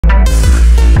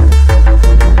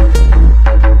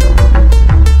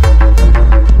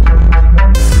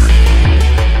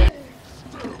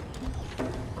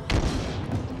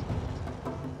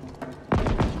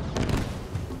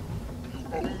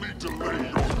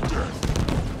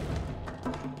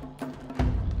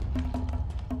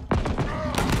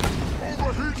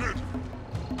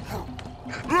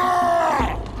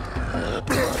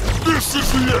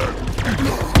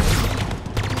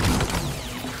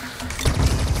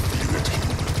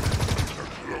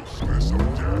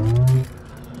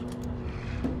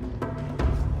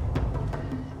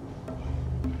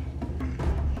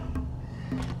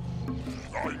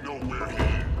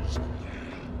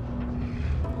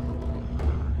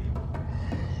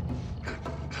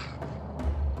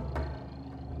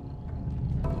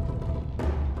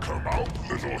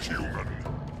Little human.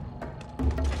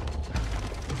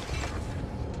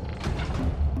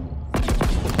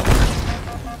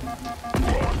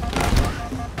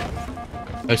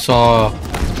 I saw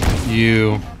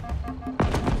you.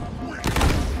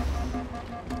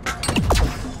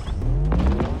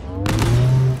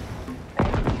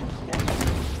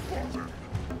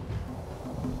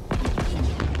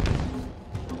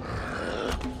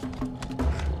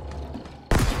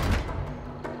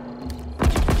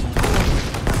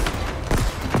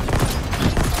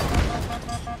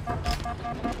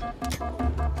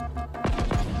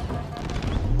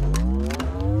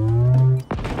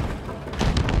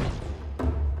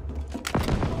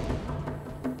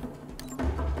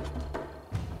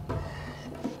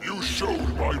 You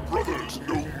showed my brothers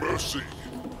no mercy.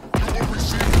 You will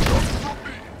receive just from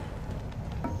me.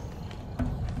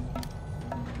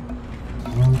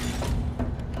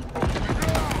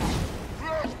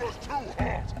 Plasma's too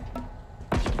hot.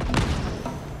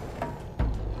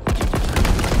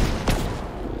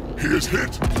 He is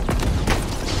hit.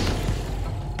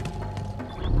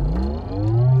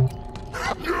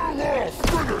 You are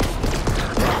finished.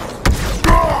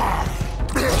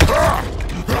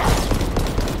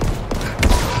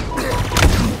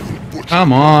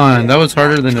 Come on, that was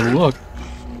harder than it looked.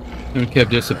 And it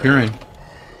kept disappearing.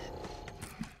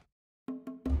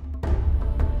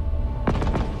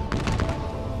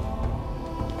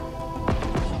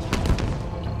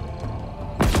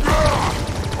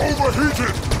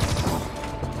 Overheated!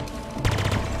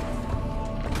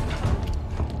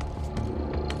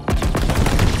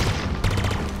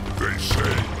 They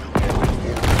say you are a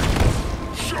warrior.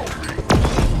 Show me!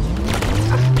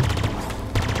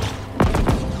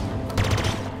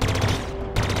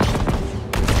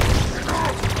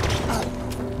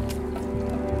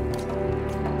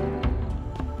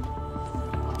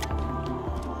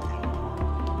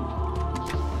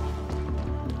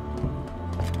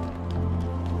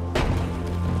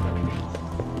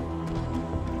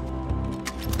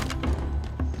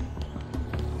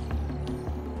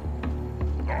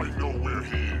 I know where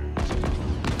he is.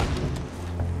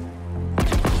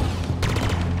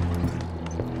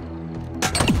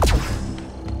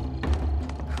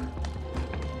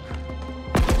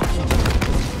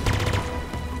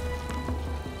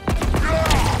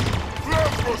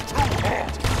 Plasma's too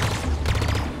hot!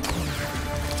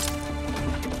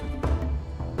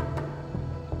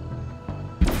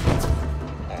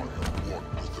 I am one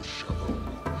with the shadow.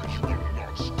 You will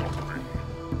not stop me.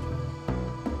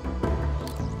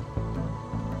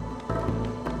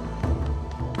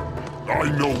 I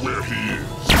know where he is.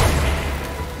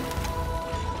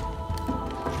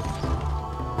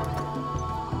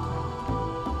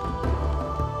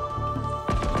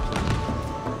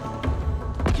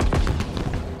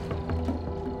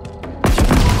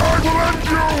 I will end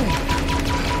you!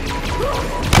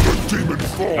 The demon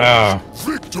falls.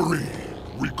 Victory!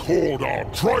 Record our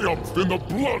triumph in the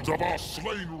blood of our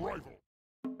slain rival.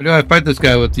 How do I fight this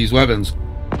guy with these weapons?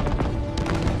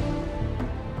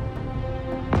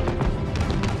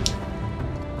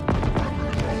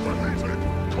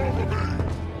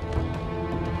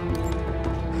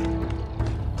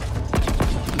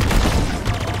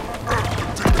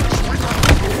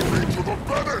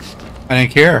 I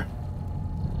didn't care.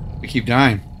 I keep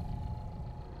dying.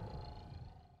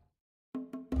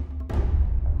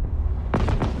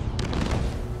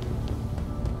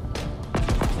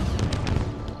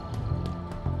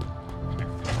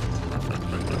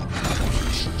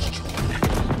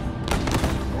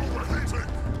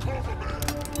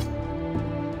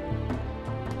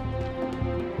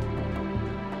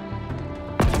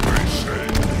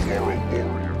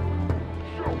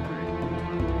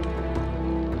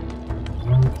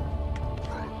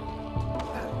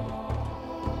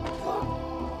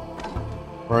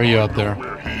 Where are you out there?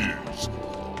 Where he is.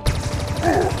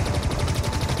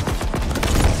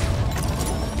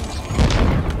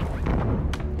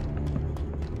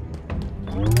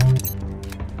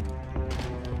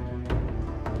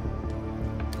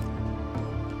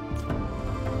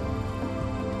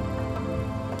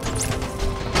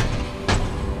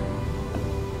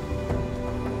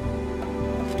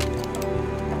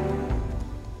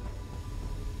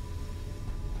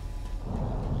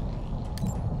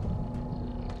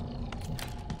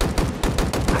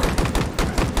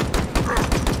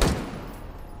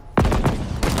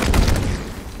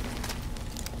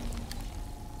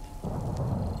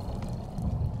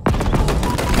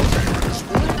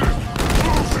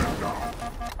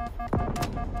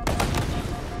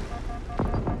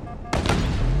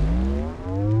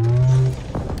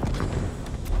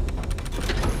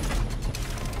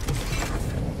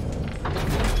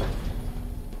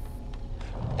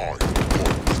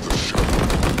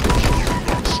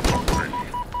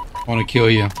 want to kill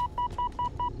you.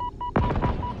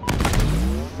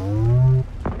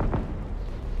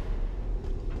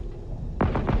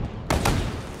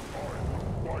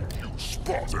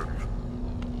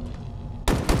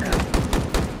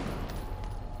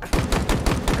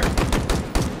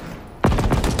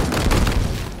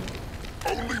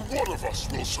 Only one of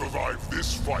us will survive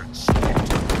this fight,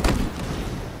 Spartan.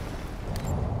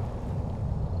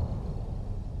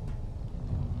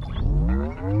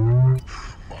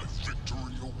 My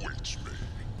victory awaits me.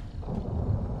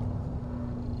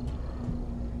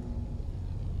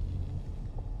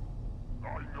 I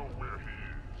know where he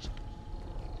is.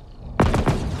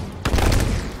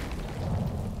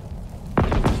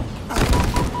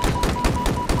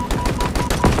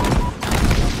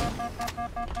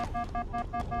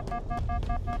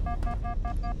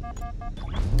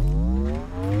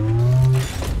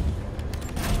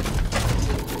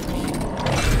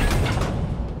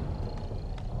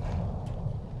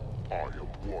 I am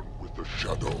one with the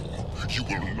shadow. You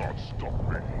will not stop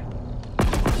me.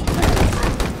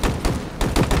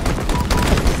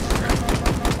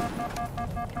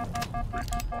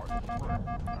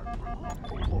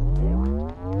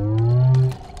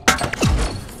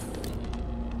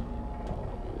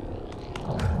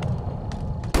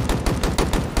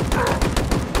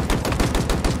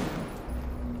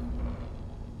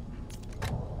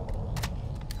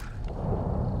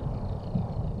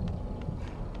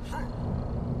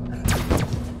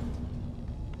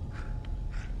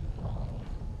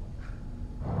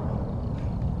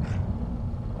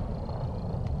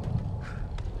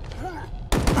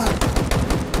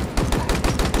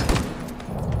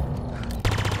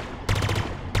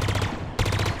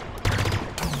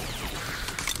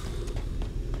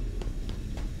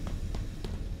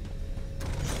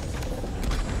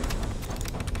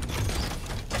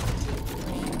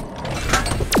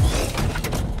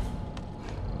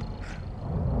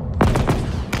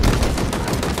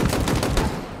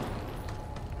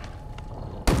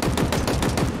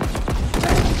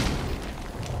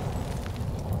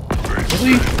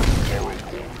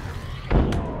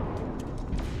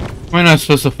 Am I not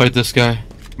supposed to fight this guy?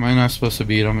 Am I not supposed to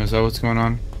beat him? Is that what's going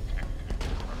on?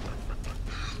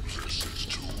 This is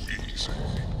too easy.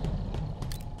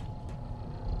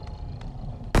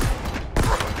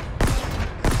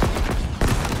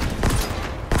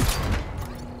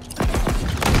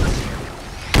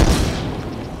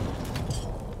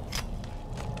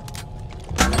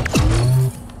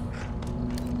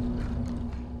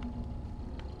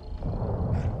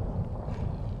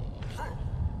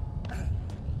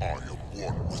 I am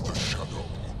one with the shadow.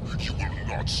 You will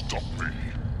not stop me.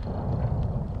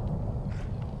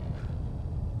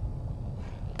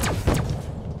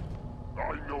 I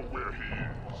know where he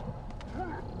is.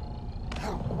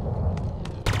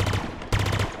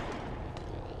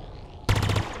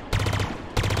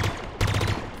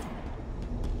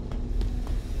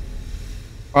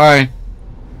 Bye.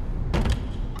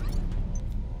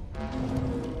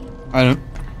 I don't.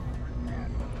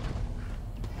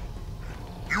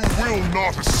 You will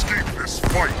not escape this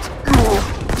fight.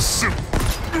 Simple.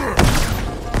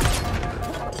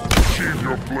 Sheathe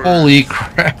your blade. Holy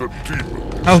crap. The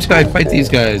demon. How do I fight these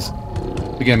guys?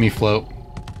 To get me float.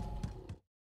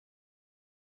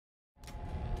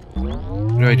 How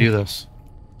do I do this?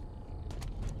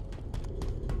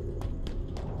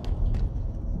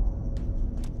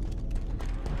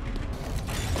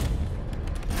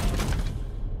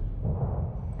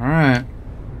 Alright.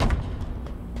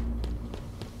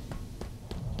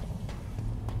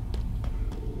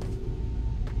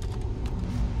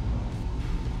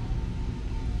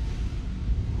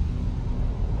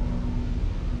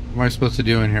 What am I supposed to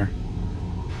do in here?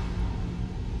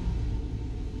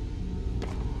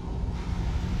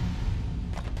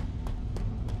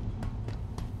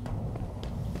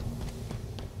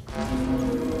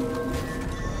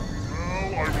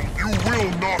 You will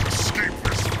not escape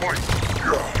this fight.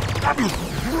 Cut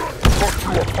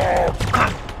you apart.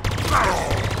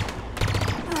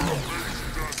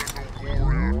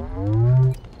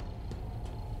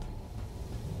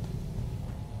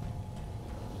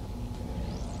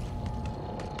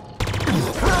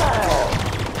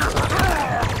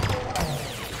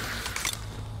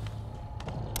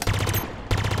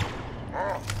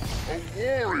 A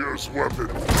warrior's weapon.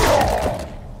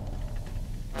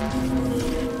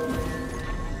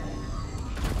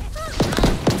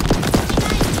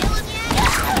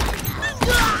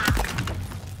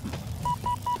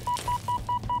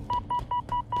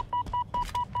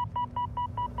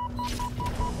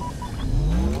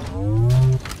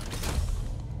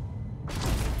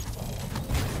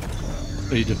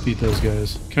 So you defeat those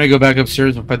guys. Can I go back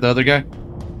upstairs and fight the other guy?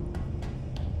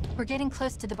 We're getting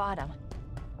close to the bottom.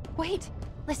 Wait,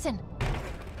 listen.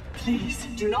 Please,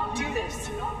 do not do this.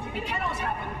 It cannot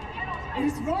happen. It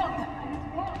is wrong.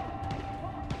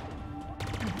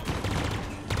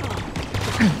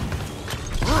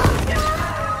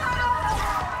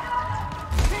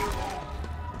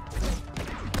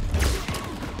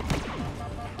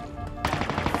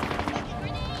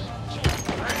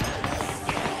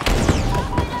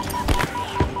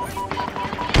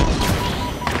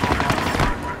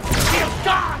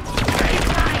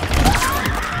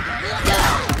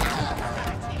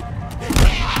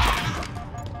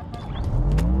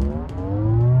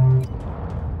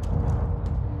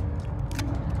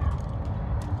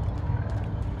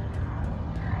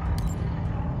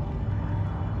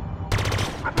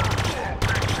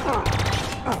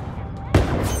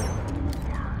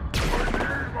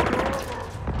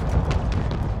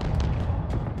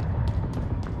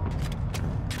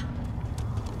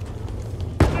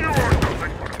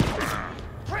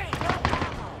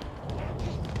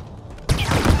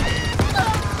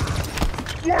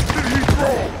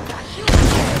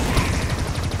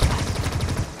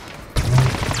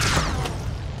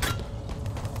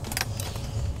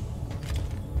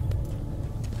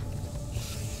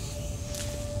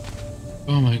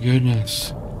 Oh my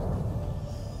goodness.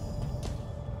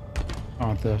 I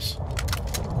want this.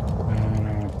 And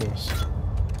I want this.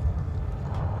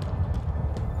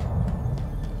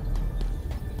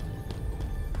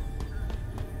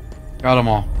 Got them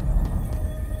all.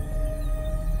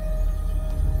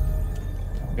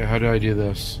 Okay, how do I do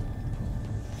this?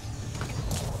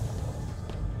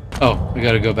 Oh, we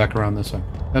gotta go back around this way.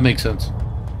 That makes sense.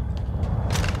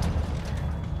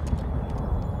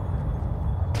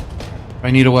 If I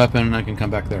need a weapon, I can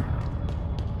come back there.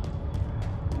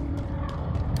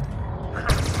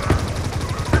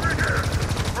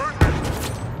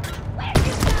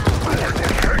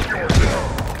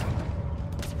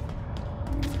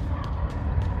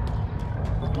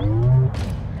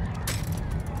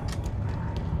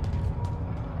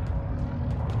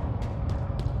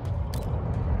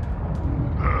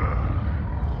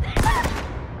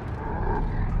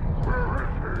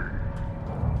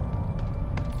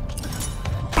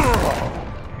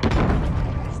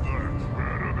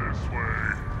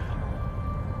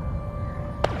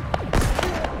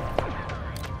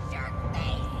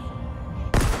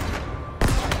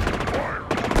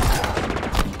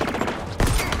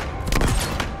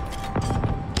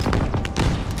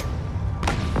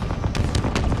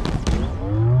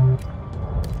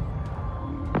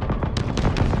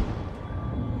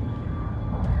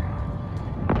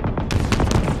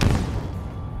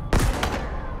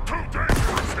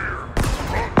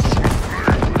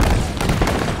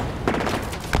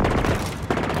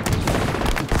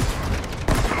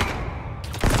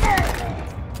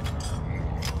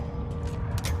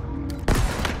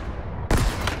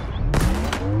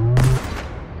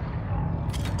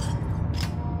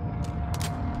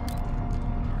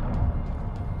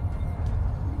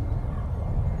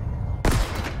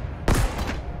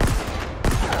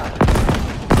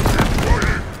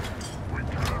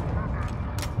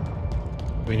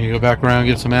 We need to go back around and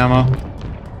get some ammo.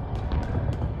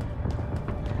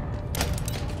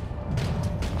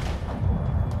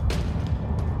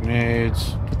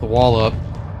 Grenades. Put the wall up.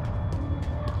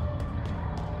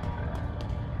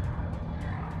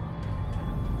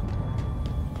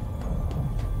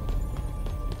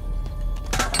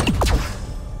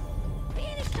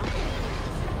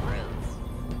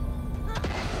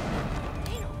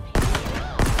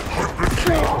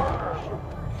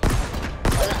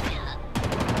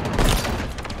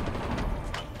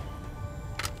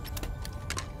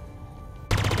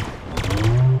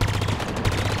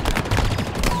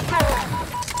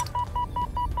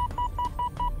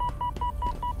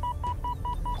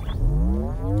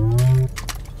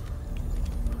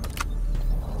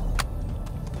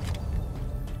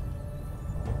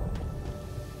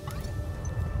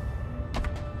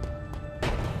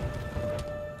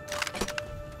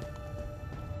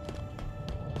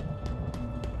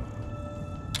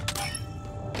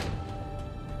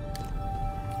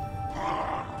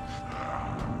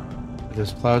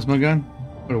 This plasma gun?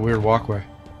 What a weird walkway.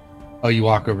 Oh, you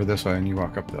walk over this way and you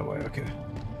walk up that way. Okay.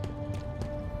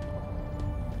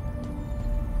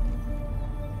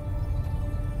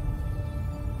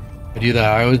 I do that.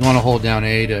 I always want to hold down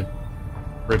A to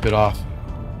rip it off.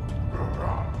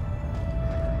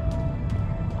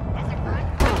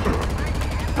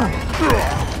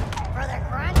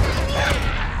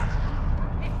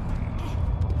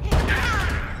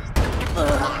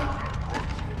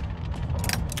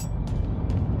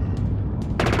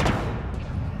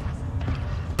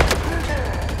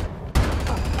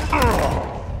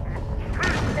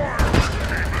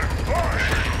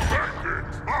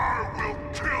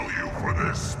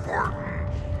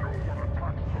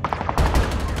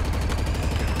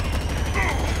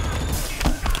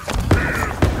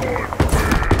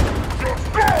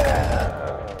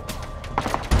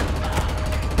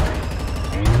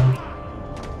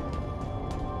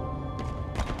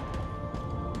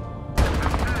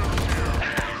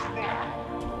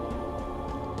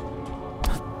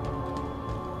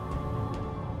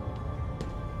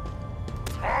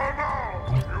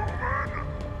 Okay,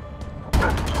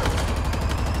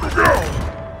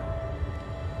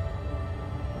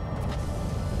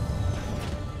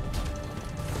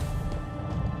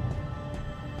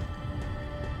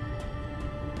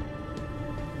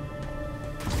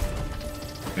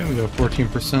 we got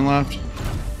 14% left.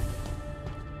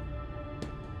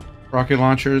 Rocket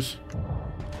launchers.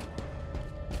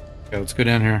 Okay, let's go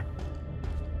down here.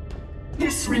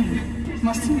 This ring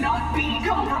must not be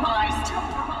compromised.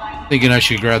 Thinking I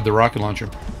should grab the rocket launcher.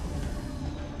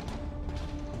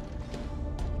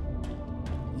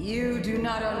 You do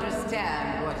not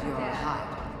understand what you're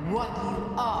hiding, what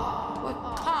you are,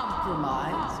 what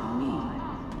compromise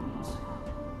means.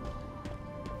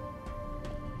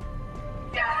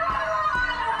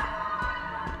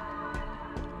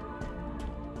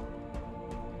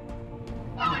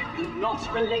 I will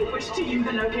not relinquish to you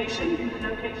the location.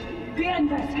 The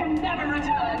Empress can never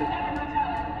return.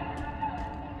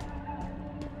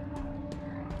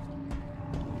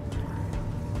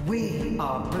 We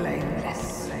are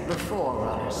blameless. The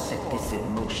Forerunners set this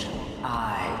in motion.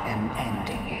 I am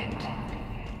ending it.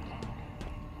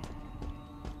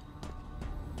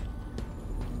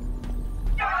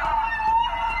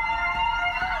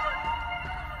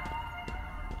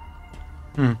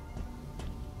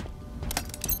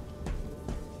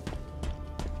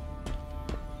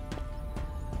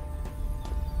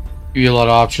 Give you a lot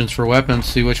of options for weapons.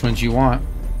 See which ones you want.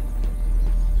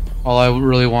 All I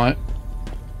really want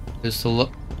is to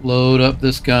load up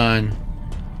this gun.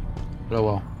 But oh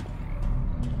well.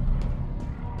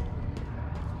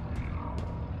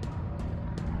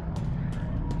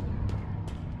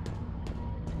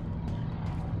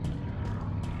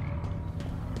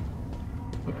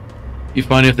 You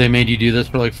find if they made you do this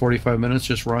for like 45 minutes,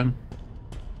 just run.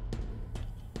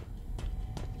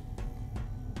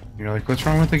 You're like, what's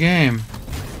wrong with the game?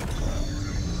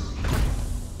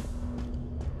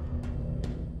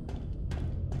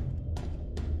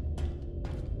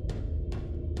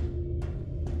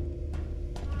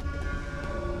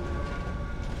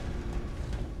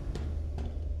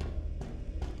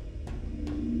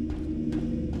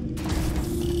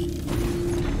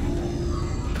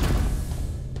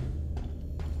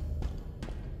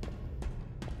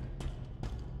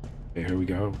 Okay, here we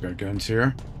go. We've got guns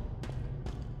here.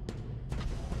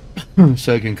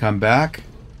 So I can come back.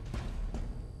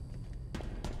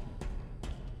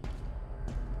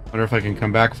 Wonder if I can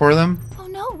come back for them. Oh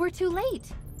no, we're too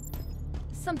late.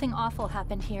 Something awful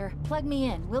happened here. Plug me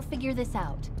in. We'll figure this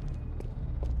out.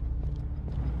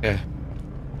 Okay.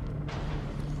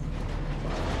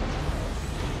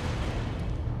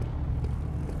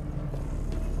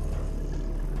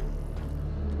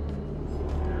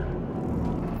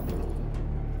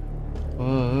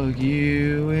 Plug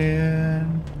you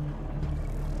in.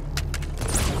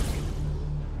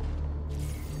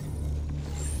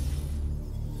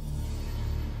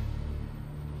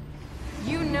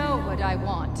 You know what I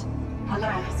want.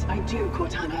 Alas, I do,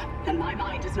 Cortana, and my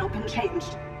mind has not been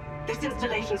changed. This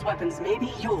installation's weapons may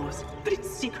be yours, but its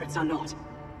secrets are not.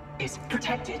 It's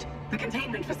protected, the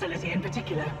containment facility in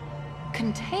particular.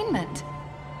 Containment?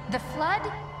 The Flood?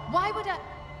 Why would I...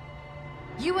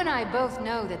 You and I both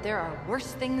know that there are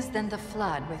worse things than the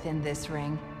Flood within this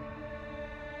ring.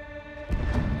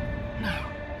 No,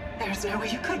 there's no way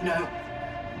you could know.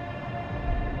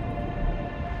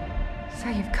 So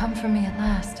you've come for me at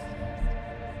last.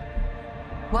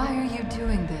 Why are you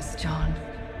doing this, John?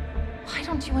 Why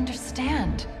don't you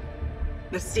understand?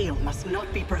 The seal must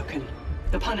not be broken.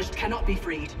 The punished cannot be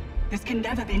freed. This can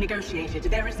never be negotiated.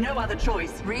 There is no other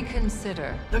choice.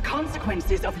 Reconsider. The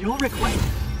consequences of your request...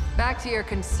 Back to your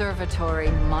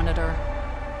conservatory, Monitor.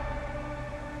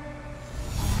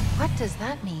 What does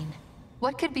that mean?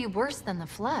 What could be worse than the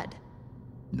Flood?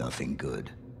 Nothing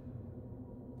good.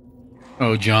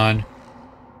 Oh, John.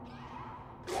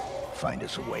 Find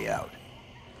us a way out.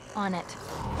 On it.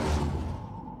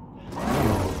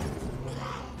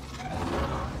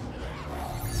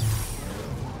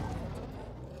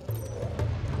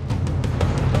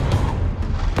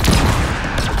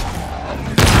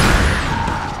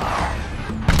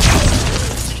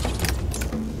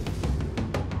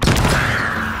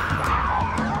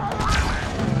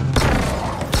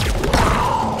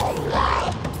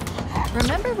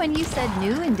 Remember when you said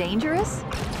new and dangerous?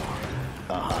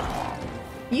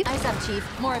 Eyes up, Chief.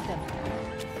 More of them.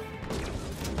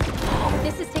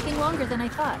 This is taking longer than I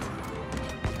thought.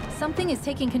 Something is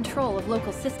taking control of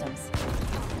local systems.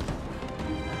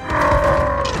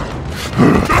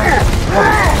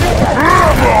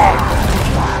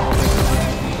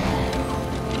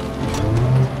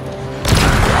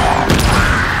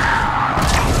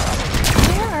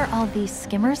 Where are all of these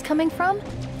skimmers coming from?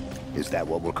 Is that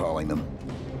what we're calling them?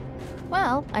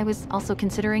 Well, I was also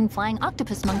considering flying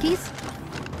octopus monkeys.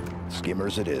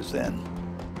 Skimmers it is, then.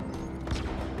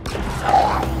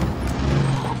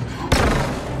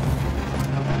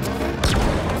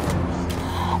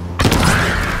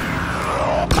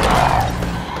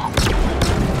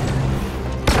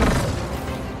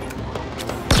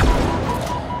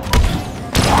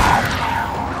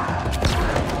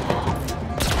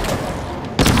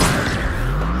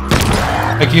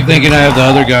 I keep thinking I have the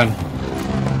other gun.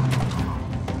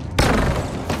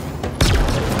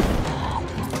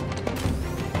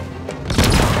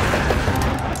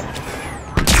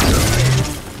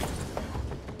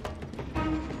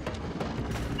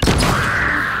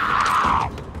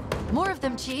 More of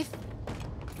them, Chief.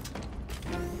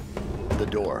 The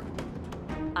door.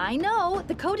 I know!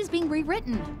 The code is being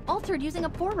rewritten, altered using a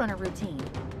Forerunner routine.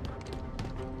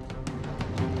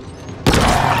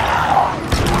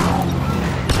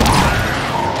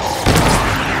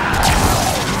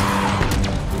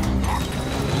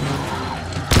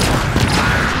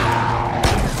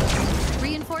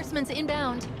 Reinforcements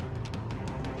inbound.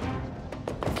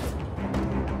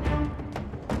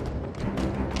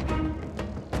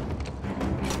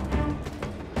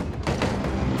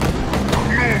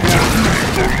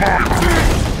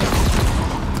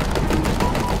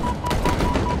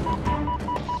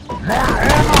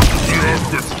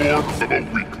 Just the corpse of a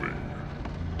weakling.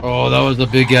 Oh, that was the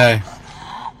big guy.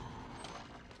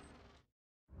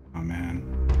 Oh man.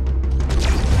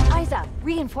 Eyes up!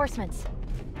 Reinforcements.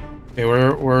 Okay,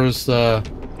 where's the?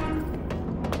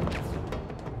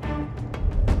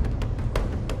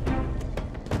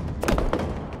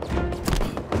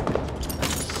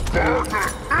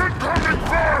 Incoming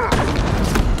fire!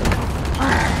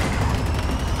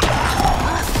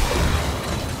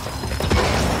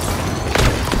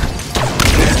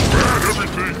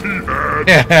 Everything he had.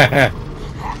 Yeah.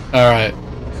 All right.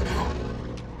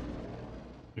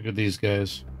 Look at these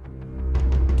guys.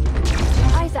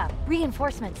 Eyes up!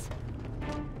 Reinforcements.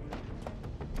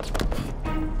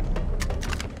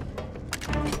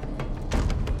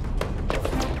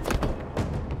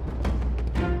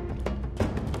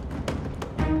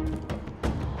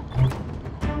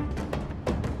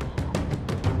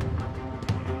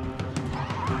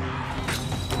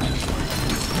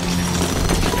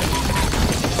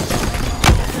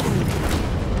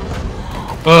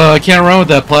 I can't run with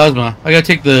that plasma. I gotta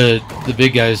take the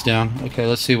big guys down. Okay,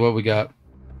 let's see what we got.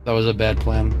 That was a bad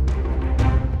plan.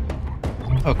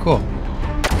 Oh, cool.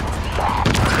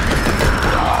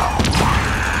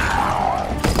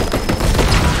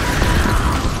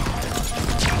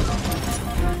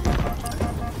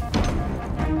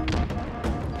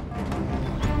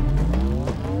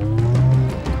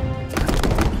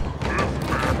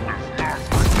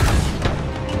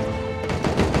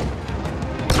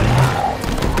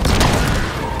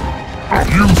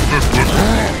 Useless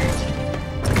little.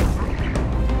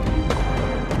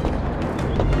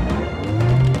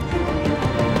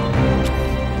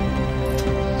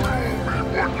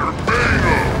 What you're made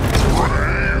of,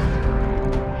 brave.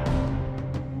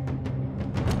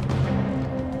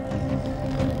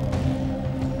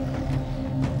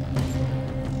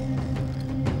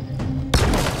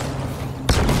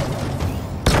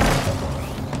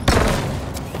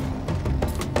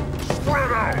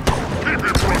 Spread out. Keep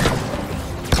it running.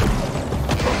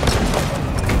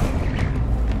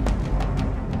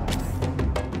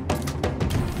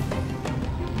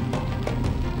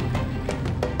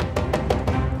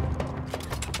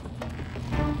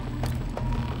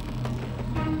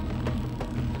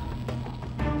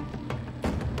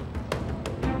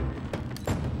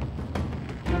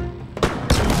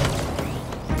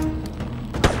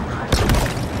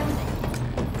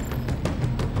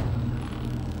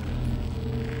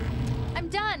 I'm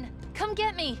done! Come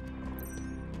get me!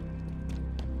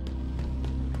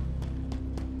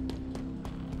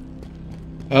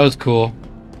 That was cool.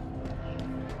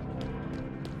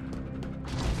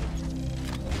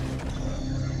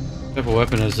 What type of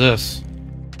weapon is this?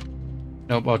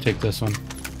 Nope, I'll take this one.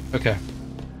 Okay.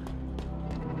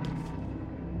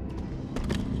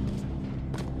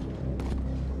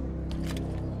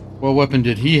 What weapon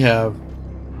did he have?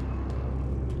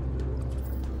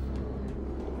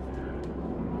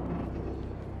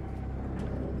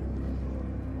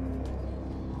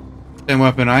 Same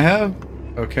weapon I have?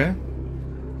 Okay.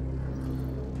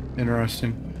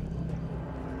 Interesting.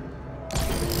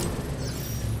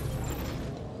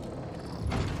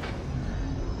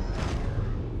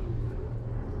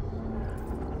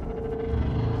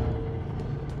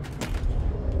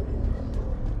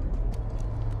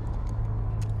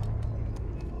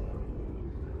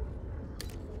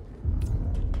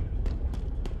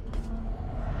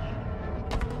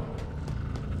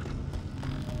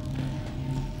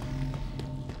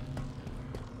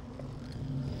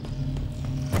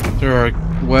 There are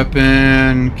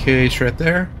weapon case right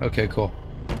there. Okay, cool.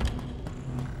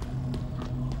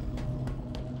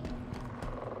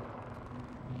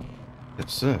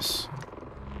 What's this?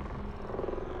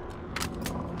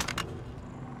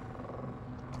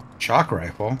 Shock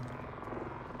rifle.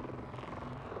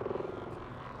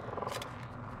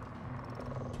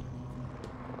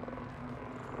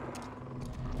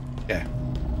 Okay.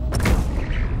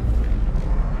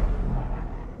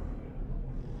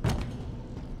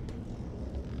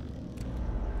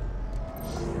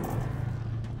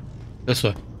 This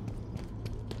way.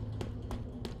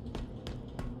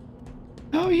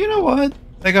 Oh, you know what?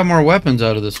 I got more weapons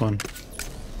out of this one.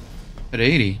 At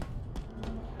 80.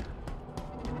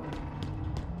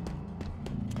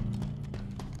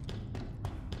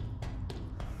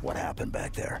 What happened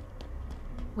back there?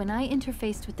 When I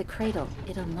interfaced with the cradle,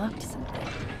 it unlocked something.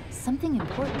 Something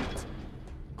important.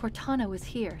 Cortana was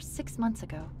here 6 months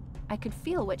ago. I could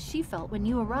feel what she felt when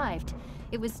you arrived.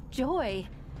 It was joy,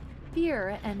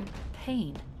 fear, and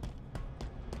pain.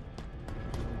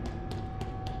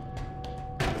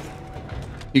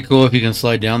 Be cool if you can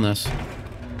slide down this.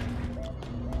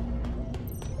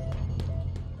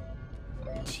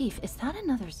 Chief, is that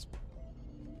another...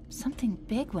 Something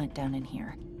big went down in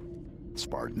here.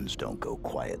 Spartans don't go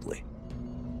quietly.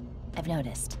 I've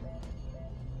noticed.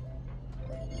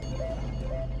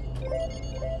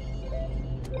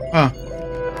 Huh.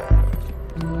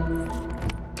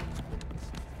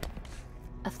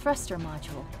 A thruster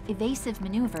module. Evasive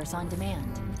maneuvers on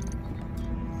demand.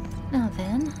 Now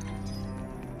then...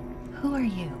 Who are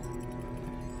you?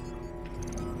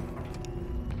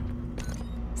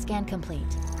 Scan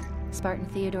complete. Spartan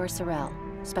Theodore Sorrell,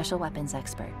 special weapons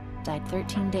expert. Died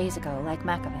 13 days ago, like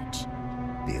Makovich.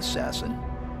 The assassin.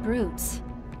 Brutes.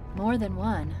 More than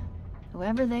one.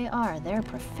 Whoever they are, they're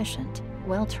proficient.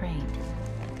 Well-trained.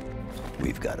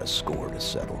 We've got a score to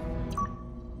settle.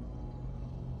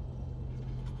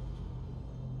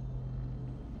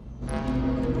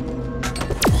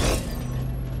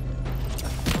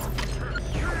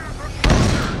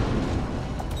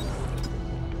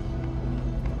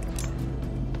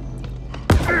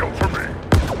 Kneel to me!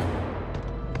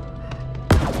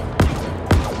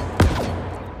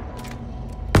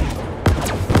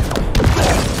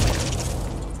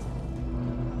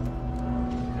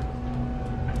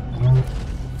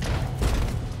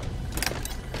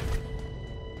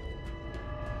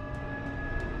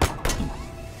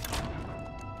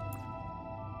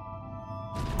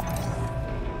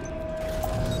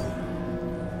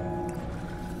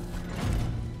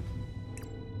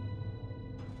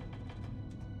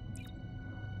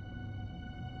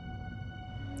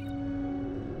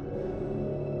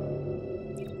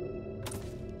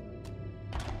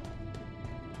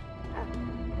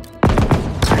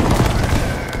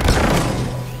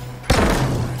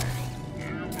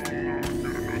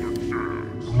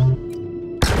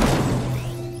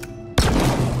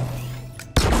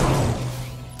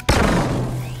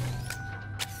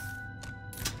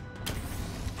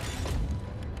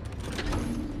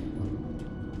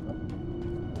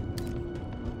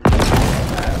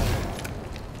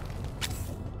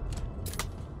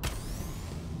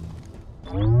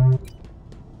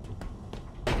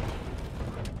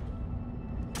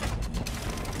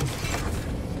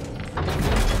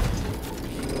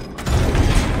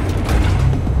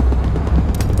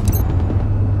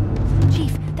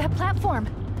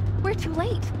 We're too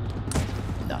late.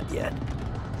 Not yet.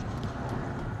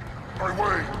 My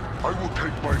way! I will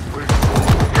take my place.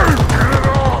 Get it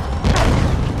off!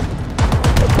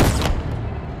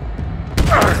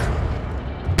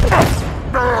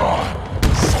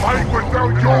 Fight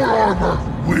without your armor,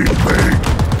 weakling!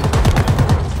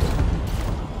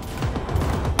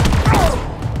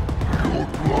 Your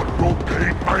blood will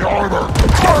paint my armor!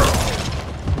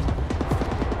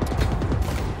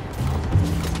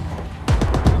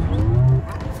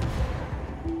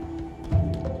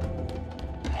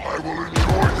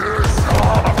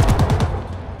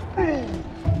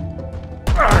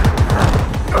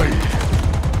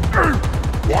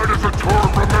 Why does the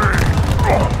turret remain?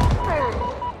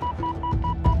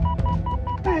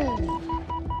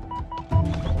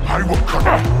 I will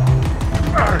come.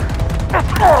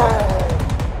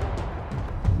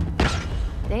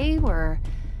 They were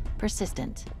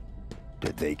persistent.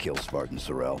 Did they kill Spartan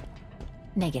Sorrell?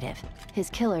 Negative. His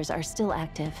killers are still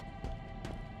active.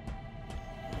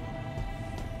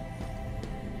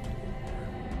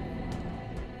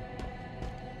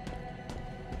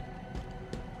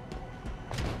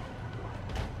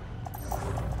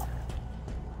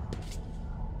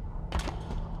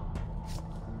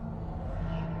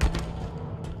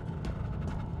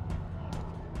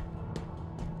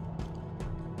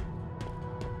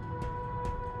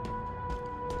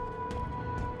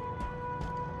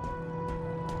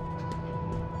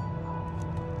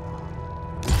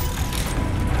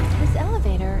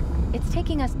 it's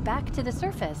taking us back to the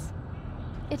surface.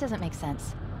 It doesn't make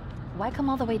sense. Why come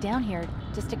all the way down here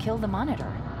just to kill the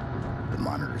monitor? The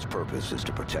monitor's purpose is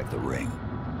to protect the ring.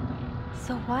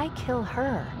 So why kill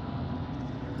her?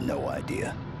 No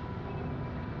idea.